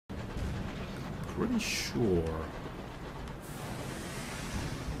pretty sure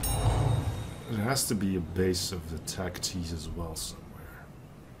there has to be a base of the tactics as well somewhere.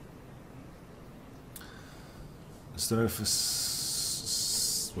 A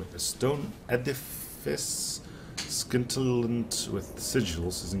stone edifice scintillant with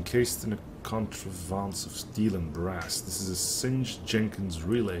sigils is encased in a contrivance of steel and brass. This is a singed Jenkins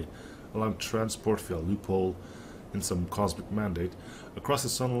relay, allowing transport via loophole in some cosmic mandate across the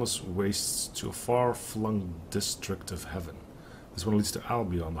sunless wastes to a far-flung district of heaven. This one leads to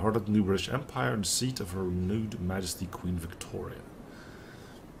Albion, the heart of the new British Empire and seat of her renewed Majesty Queen Victoria.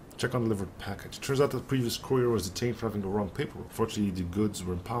 Check on delivered package. It turns out that the previous courier was detained for having the wrong paperwork. Fortunately, the goods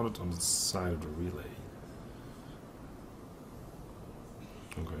were impounded on the side of the relay.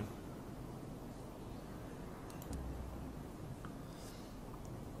 Okay.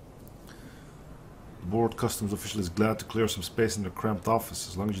 The board customs official is glad to clear some space in their cramped office.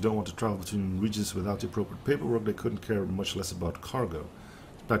 As long as you don't want to travel between regions without the appropriate paperwork, they couldn't care much less about cargo.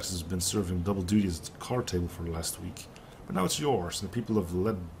 The package has been serving double duty as a card table for the last week. But now it's yours, and the people of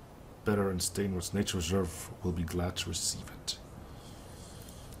Ledbetter and Stainworth's Nature Reserve will be glad to receive it.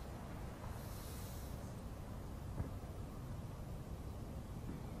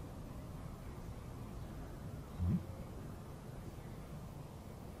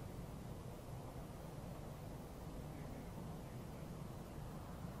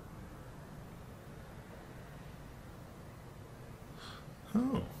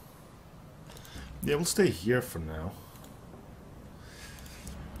 Oh. Yeah, we'll stay here for now.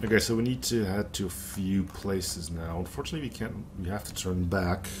 Okay, so we need to head to a few places now. Unfortunately, we have to turn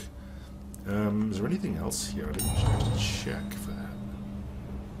back. Is there anything else here? I didn't check for that.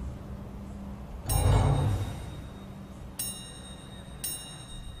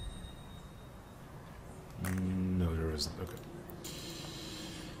 No, there isn't. Okay.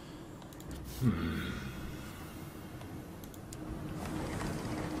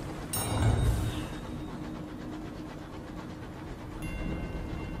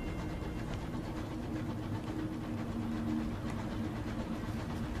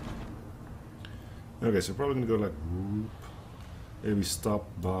 Okay, so we're probably gonna go like whoop. Maybe stop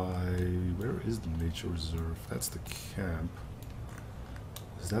by. Where is the nature reserve? That's the camp.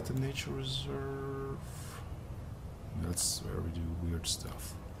 Is that the nature reserve? That's where we do weird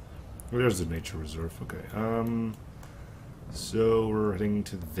stuff. Oh, there's the nature reserve. Okay. So we're heading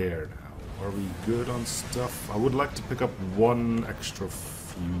to there now. Are we good on stuff? I would like to pick up one extra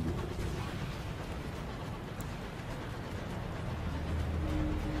fuel.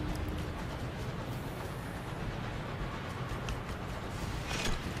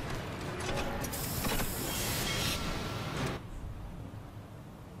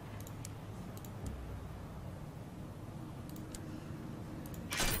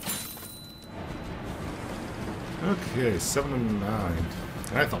 Okay, 7 and 9.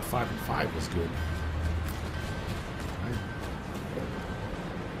 I thought 5 and 5 was good.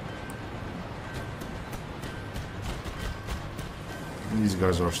 These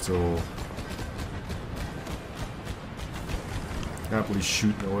guys are still happily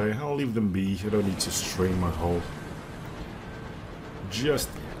shooting away. I'll leave them be. I don't need to strain my hull just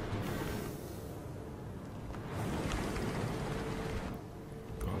yet.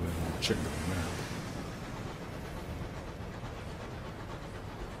 Go ahead and check the map.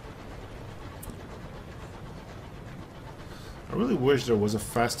 I really wish there was a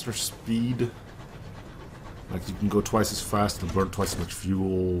faster speed. Like you can go twice as fast and burn twice as much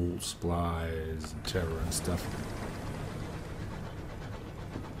fuel, supplies, and terror and stuff.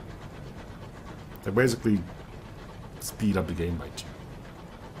 They basically speed up the game by 2.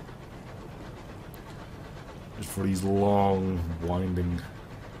 Just for these long, winding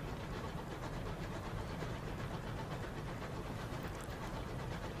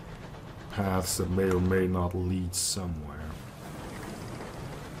paths that may or may not lead somewhere.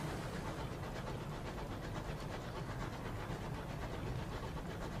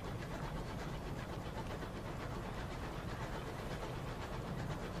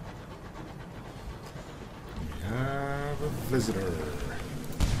 Visitor.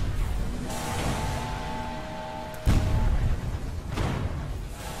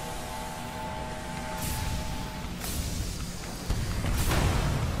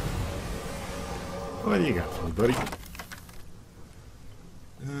 What do you got for me, buddy?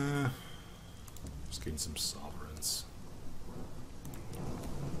 Just getting some sovereigns.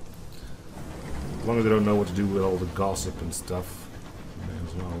 As long as they don't know what to do with all the gossip and stuff, may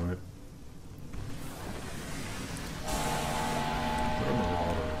as well, right?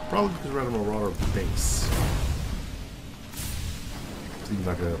 Probably because we're at a Marauder base. Seems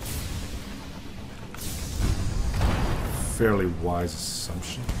like a fairly wise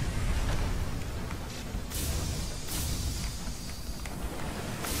assumption.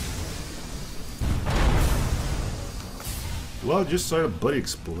 Well, just saw a buddy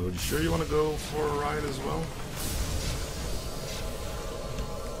explode. You sure you want to go for a ride as well?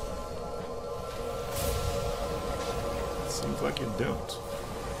 Seems like you don't.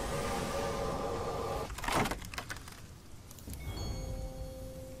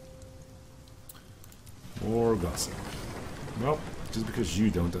 More gossip. Well, just because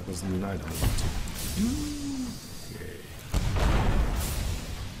you don't, that doesn't mean I don't want to. Okay.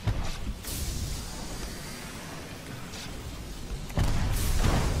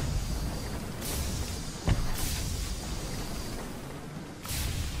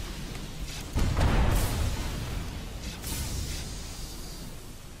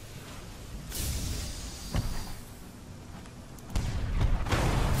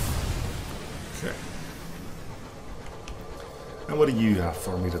 Okay. And what do you have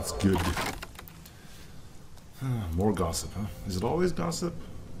for me that's good? More gossip, huh? Is it always gossip?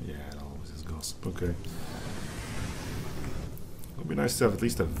 Yeah, it always is gossip. Okay. It would be nice to have at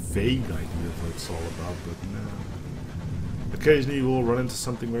least a vague idea of what it's all about, but no. Occasionally we'll run into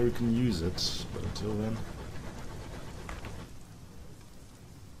something where we can use it, but until then...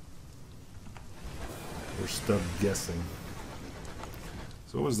 we're stuck guessing.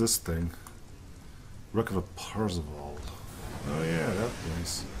 So what was this thing? Wreck of a Parzival. Oh yeah, that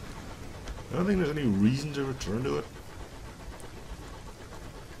place. I don't think there's any reason to return to it.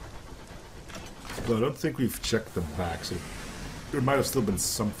 But I don't think we've checked the back, so there might have still been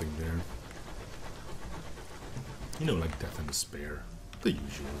something there. You know, like death and despair. The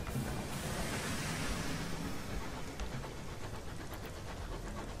usual.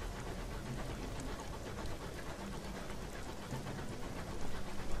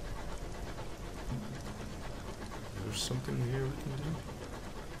 Is there something here we can do?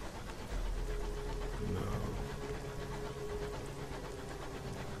 No.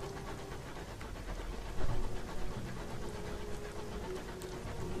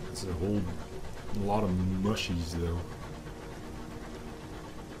 It's a whole lot of mushies, though.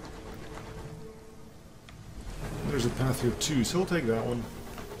 There's a path here too, so we'll take that one.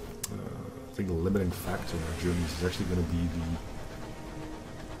 I think the limiting factor in our journeys is actually going to be the...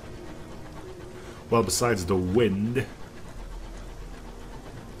 well, besides the wind,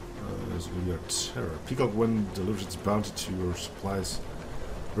 there's going to be our terror. Peacock wind delivers its bounty to your supplies,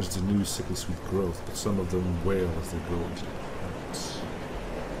 versus a new sickly sweet growth, but some of them wail as they go into the heart.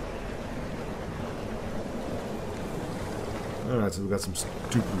 Alright, so we've got some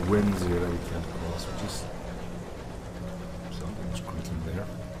stupid winds here that we can't cross, which is... something's creaking there.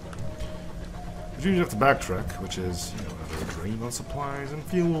 But you have to backtrack, which is, you know, another drain on supplies and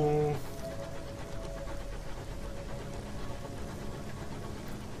fuel.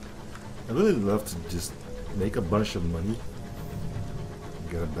 I'd really love to just make a bunch of money and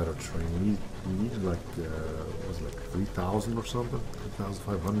get a better train. We need like, what was it, like 3,000 or something?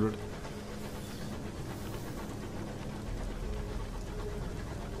 3,500.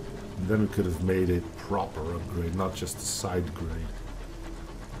 And then we could have made a proper upgrade, not just a side grade.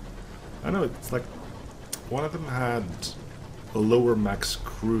 I know, it's like one of them had a lower max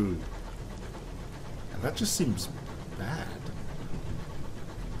crew, and that just seems bad.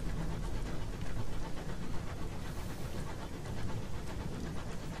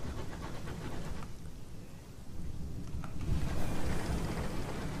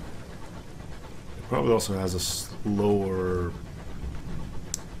 It probably also has a slower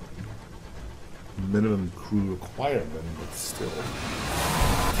minimum crew requirement, but still.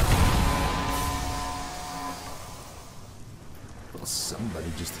 Well, somebody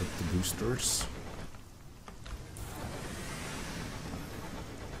just hit the boosters.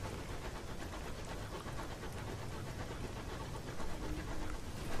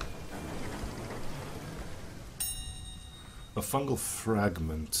 A fungal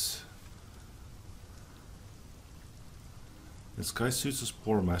fragment. The sky suits a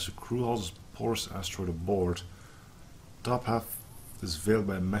spore mass. The crew hauls a porous asteroid aboard. Top half is veiled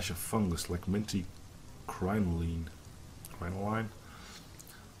by a mesh of fungus like minty crinoline.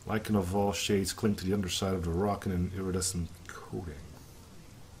 Lichen of all shades cling to the underside of the rock in an iridescent coating.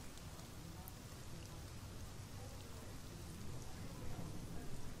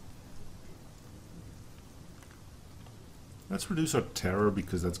 Let's reduce our terror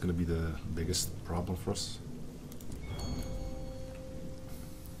because that's going to be the biggest problem for us.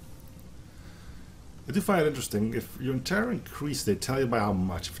 I do find it interesting, if your terror increased, they tell you by how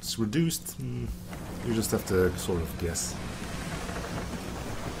much. If it's reduced, you just have to sort of guess.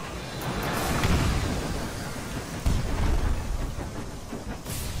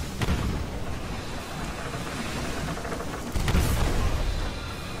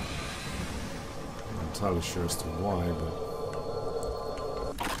 entirely sure as to why, but...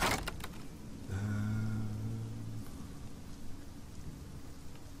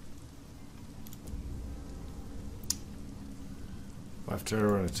 Five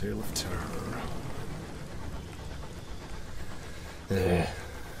terror and a tale of terror.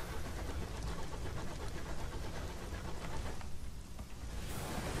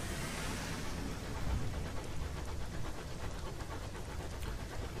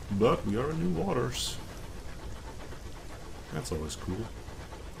 But we are in new waters. That's always cool.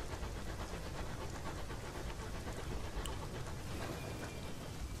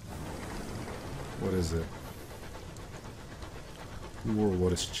 What is it? Who or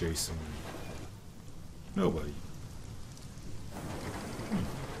what is chasing me? Nobody.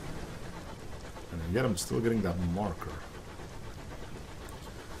 And yet I'm still getting that marker.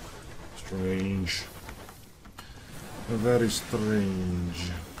 Strange. Very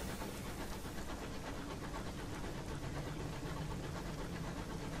strange.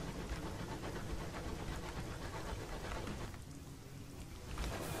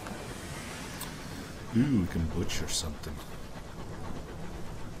 Ooh, we can butcher something.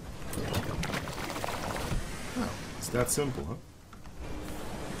 Oh, it's that simple, huh?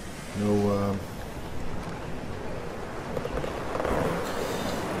 No,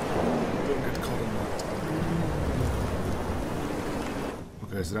 don't get caught in that.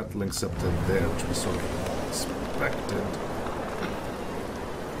 Okay, so that links up to there, which we sort of expected.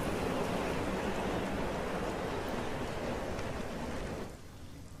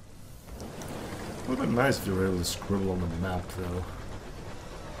 It would have been nice if you were able to scribble on the map, though.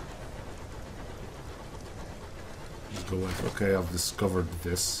 Just go like, okay, I've discovered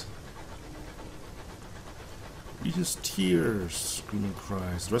this. He just tears, screaming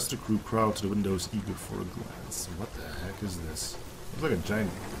cries. The rest of the crew crowd to the windows, eager for a glance. What the heck is this? Looks like a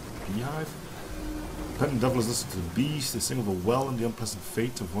giant beehive. The pet devil is listening to the bees. They sing of a well and the unpleasant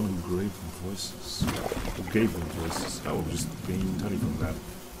fate of one who gave them voices. Who gave them voices. I will just gain honey from that.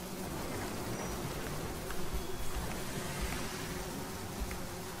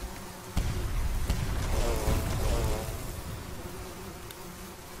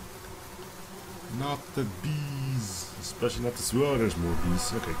 Not the bees, especially not the... Oh, there's more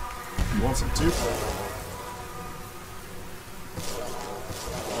bees. Okay, you want some too?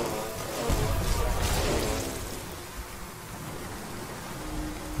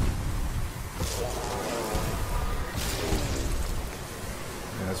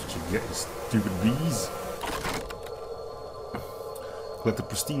 Yeah, that's what you get, you stupid bees. Like the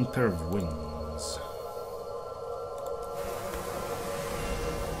pristine pair of wings.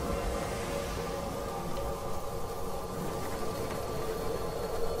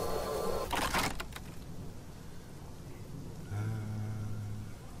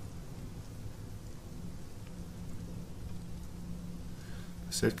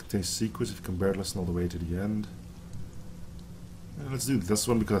 It contains secrets if you can bear listen all the way to the end. Let's do this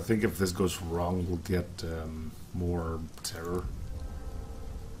one because I think if this goes wrong we'll get more terror.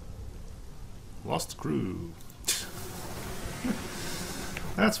 Lost crew.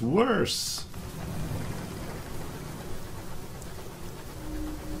 That's worse.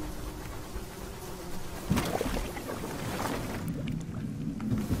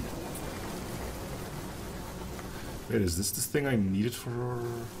 Wait, is this thing I needed for...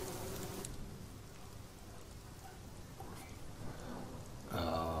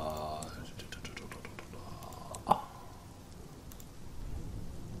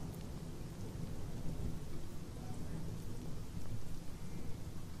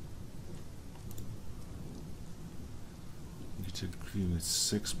 Need to accumulate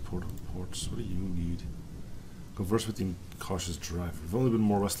 6 portable ports. What do you need? Converse with the incautious driver. We've only been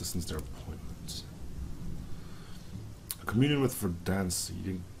more restless since their appointment. A communion with Verdancy.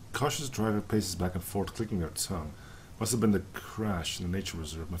 The incautious driver paces back and forth, clicking their tongue. Must have been the crash in the nature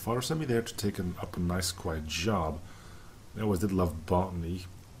reserve. My father sent me there to take up a nice quiet job. I always did love botany.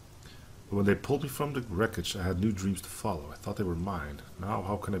 But when they pulled me from the wreckage, I had new dreams to follow. I thought they were mine. Now,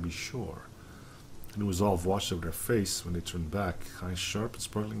 how can I be sure? A new resolve washed over their face when they turned back, eyes sharp and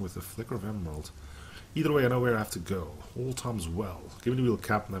sparkling with a flicker of emerald. Either way, I know where I have to go. Old Tom's Well. Give me the wheel,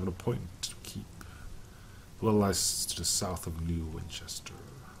 Captain. I have an appointment to keep. The well lies to the south of New Winchester.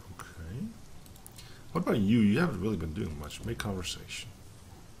 Okay. What about you? You haven't really been doing much. Make conversation.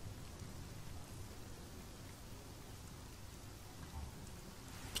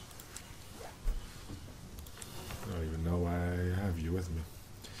 I don't even know I have you with me.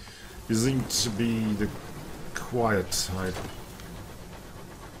 You seem to be the quiet type.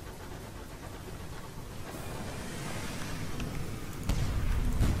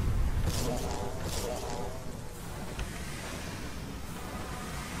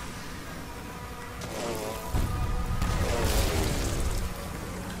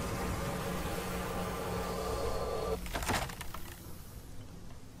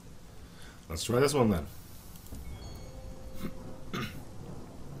 Let's try this one then.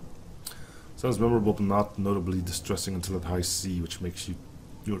 Sounds memorable but not notably distressing until at high C, which makes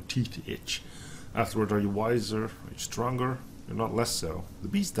your teeth itch. Afterward, are you wiser? Are you stronger? You're not less so. The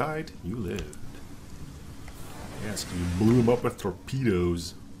beast died, you lived. Yes, you blew him up with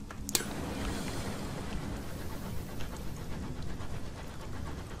torpedoes.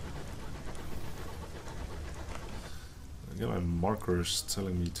 I get my markers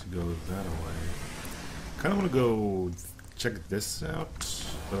telling me to go that way. Kinda wanna go check this out,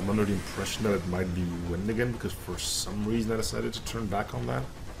 but I'm under the impression that it might be wind again because for some reason I decided to turn back on that.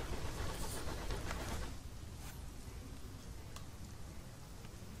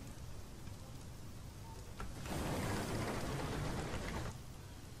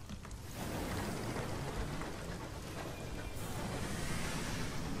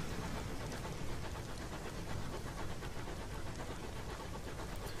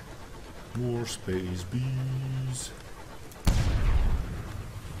 More space bees.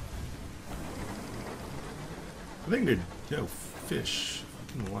 I think they, fish.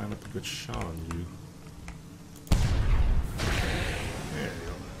 I can line up a good shot on you. There you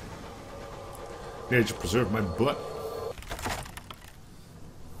go. Need to preserve my butt.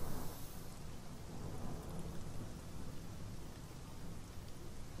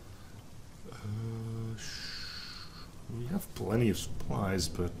 We have plenty of supplies,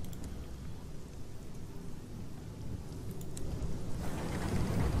 but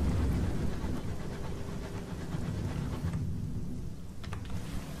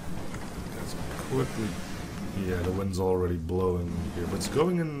quickly. Yeah, the wind's already blowing here, but it's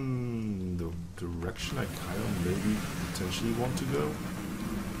going in the direction I kind of maybe potentially want to go.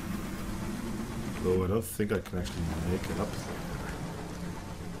 Though I don't think I can actually make it up there.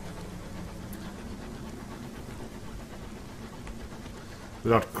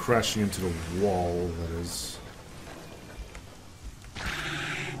 Without crashing into the wall, that is.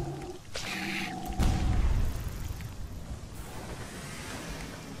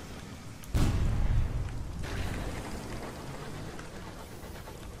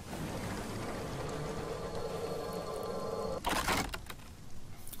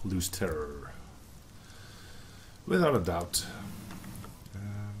 Lose terror. Without a doubt.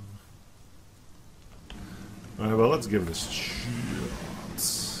 Alright, well, let's give it a shot.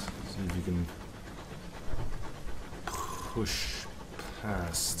 See if you can push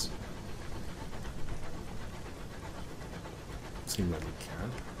past. Seems like we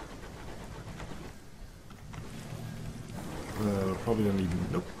can. We're probably gonna need.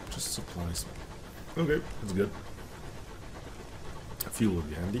 Nope, just supplies. Okay, that's good. Fuel would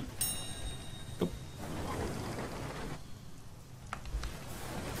be handy. Oh.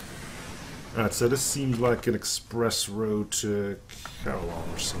 Alright, so this seems like an express road to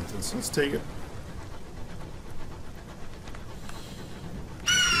Carolina or something, so let's take it.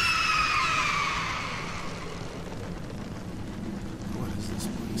 What is this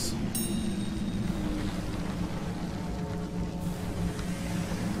place?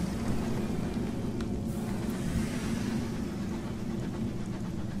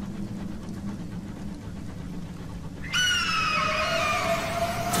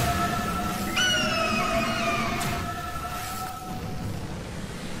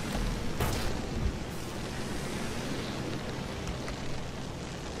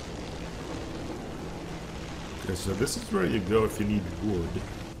 Okay, so this is where you go if you need wood.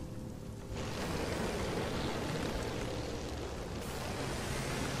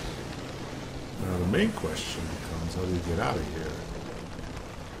 Now the main question becomes, how do you get out of here?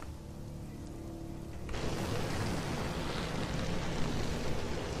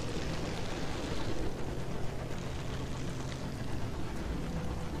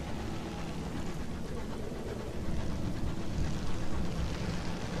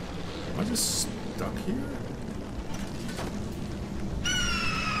 Am I just stuck here?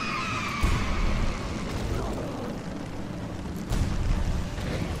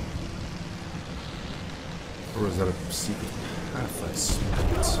 Or is that a secret path I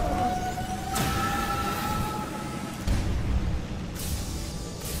spent?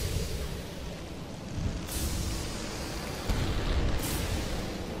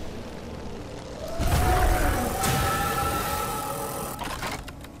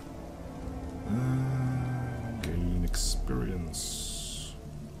 Gain experience.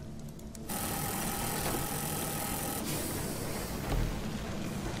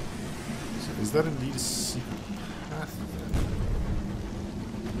 So is that indeed a secret path then?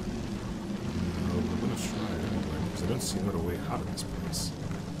 No, we're gonna try it anyway, because I don't see another way out of this place.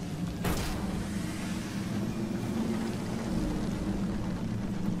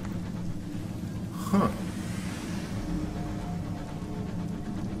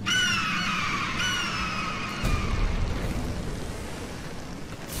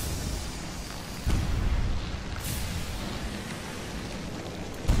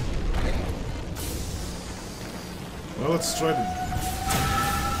 let's try to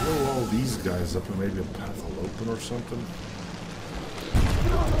blow all these guys up and maybe a path will open or something.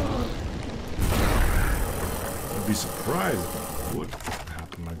 I'd be surprised if it would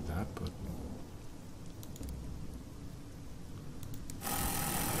happen like that, but...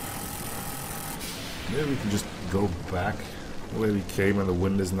 maybe we can just go back the way we came and the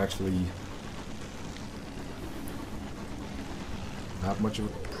wind isn't actually that much of a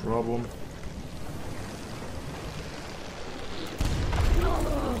problem.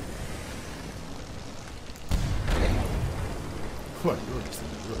 What? You're just in a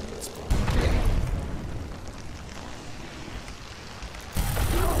really good spot.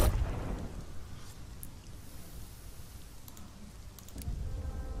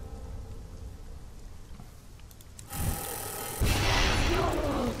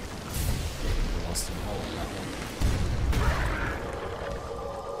 Lost them all on that one.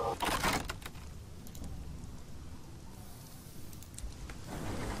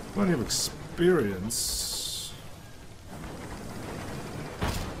 Plenty of experience.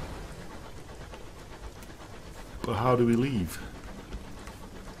 But how do we leave?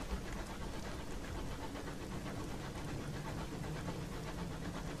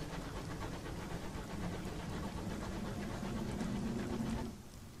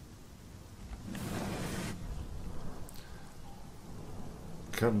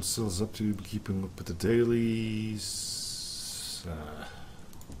 Captain Sill's up to keeping up with the dailies.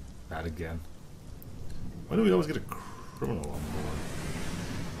 That again. Why do we always get a criminal on board?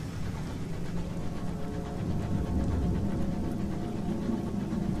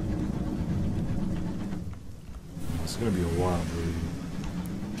 It's gonna be a while to really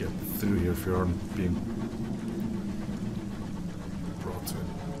get through here if you aren't being brought to a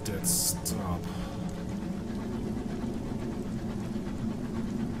dead stop.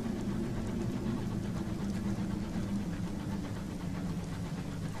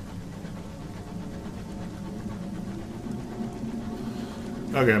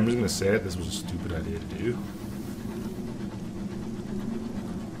 Okay, I'm just gonna say it, this was a stupid idea to do.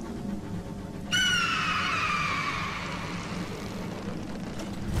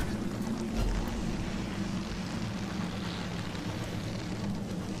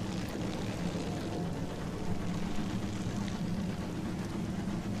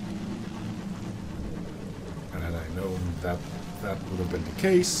 And had I known that that would have been the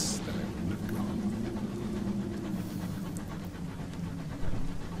case, then I would have gone.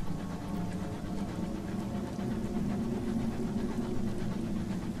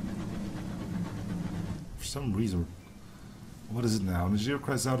 For some reason, what is it now? Najir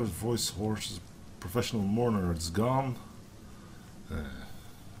cries out, his voice hoarse as a professional mourner. It's gone.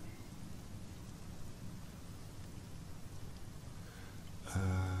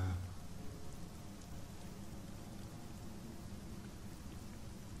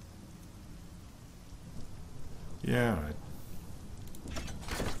 Yeah, right.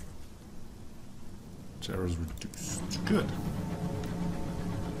 Terror's reduced. Good.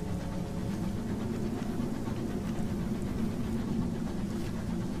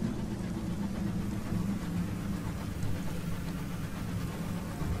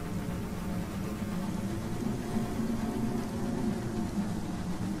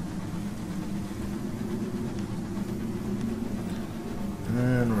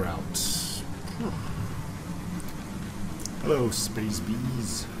 And we're out. Hello, space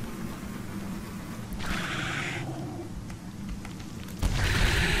bees.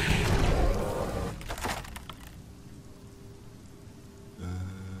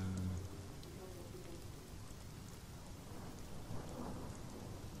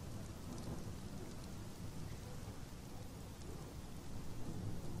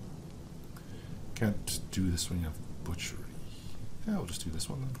 Can't do this when you have butchery. Yeah, we'll just do this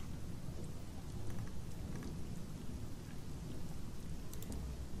one then.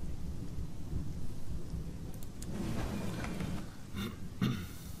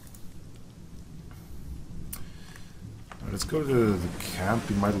 Let's go to the camp.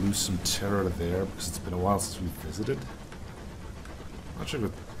 We might lose some terror there because it's been a while since we visited. Not sure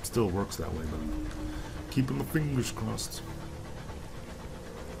if it still works that way, but keeping my fingers crossed.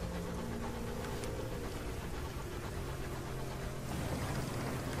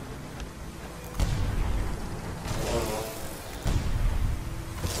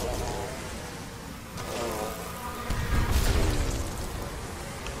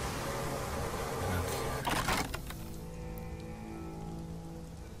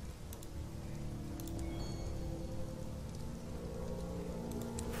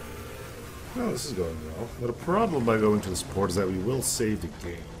 Well, this is going well. But a problem by going to this port is that we will save the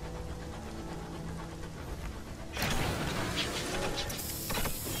game.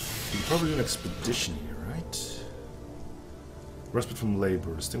 You probably do an expedition here, right? Respite from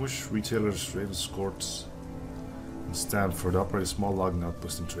labor. Distinguished retailers, Ravenscourt, and Stanford operate a small logging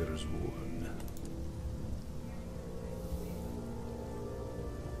outpost in Traders Wood.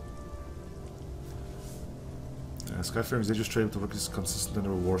 Skyfaring's dangerous trade with the workers is consistent and the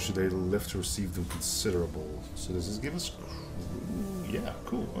rewards should they live to receive them considerable. So does this give us crew? Yeah,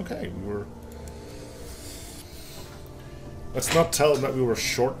 cool. Okay, we were. Let's not tell them that we were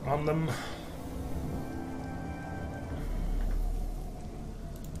short on them.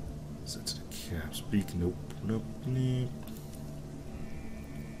 Set to the cap. Speak. Nope. Nope. Nope.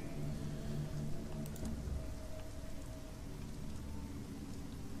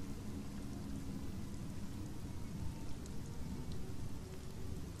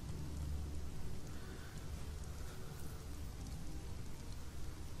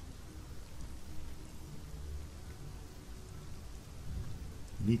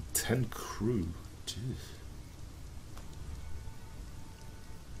 Need 10 crew. Jeez.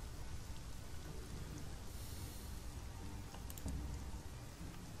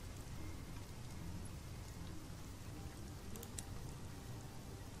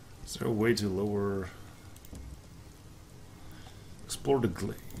 Is there a way to lower... Explore the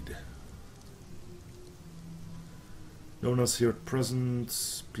glade. No one else here at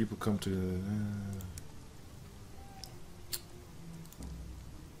present. People come to...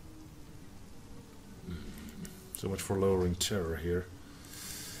 So much for lowering terror here.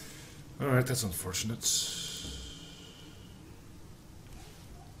 Alright, that's unfortunate.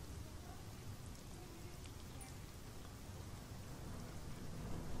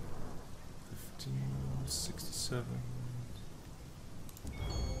 67.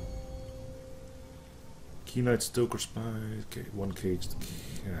 Keenite Stoker Spy. Okay, 1 cage to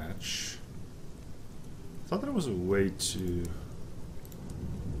catch. I thought there was a way to...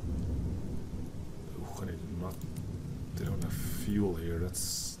 Oh, I did not... They don't have fuel here,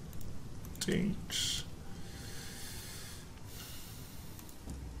 that's... stinks.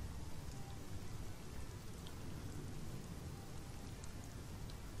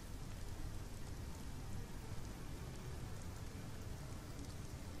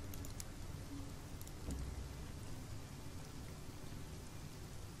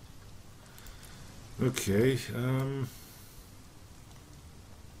 Okay,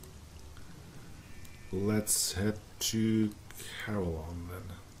 let's head to Carolon then,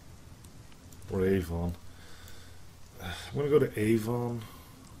 or Avon. I'm gonna go to Avon.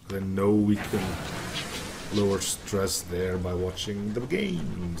 I know we can lower stress there by watching the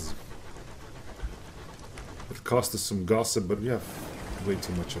games. It cost us some gossip, but we have way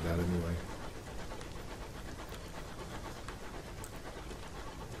too much of that anyway.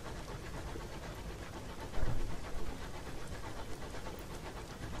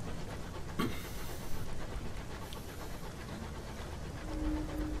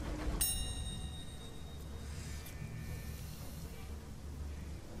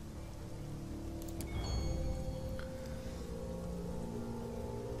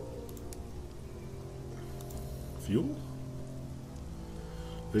 Fuel?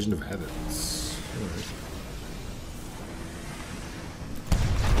 Vision of Heavens. Alright.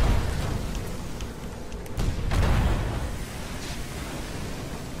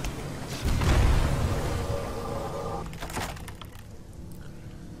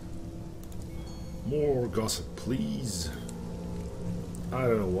 More gossip, please. I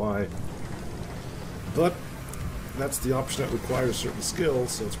don't know why. But that's the option that requires certain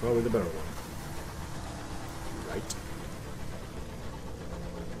skills, so it's probably the better one. Right.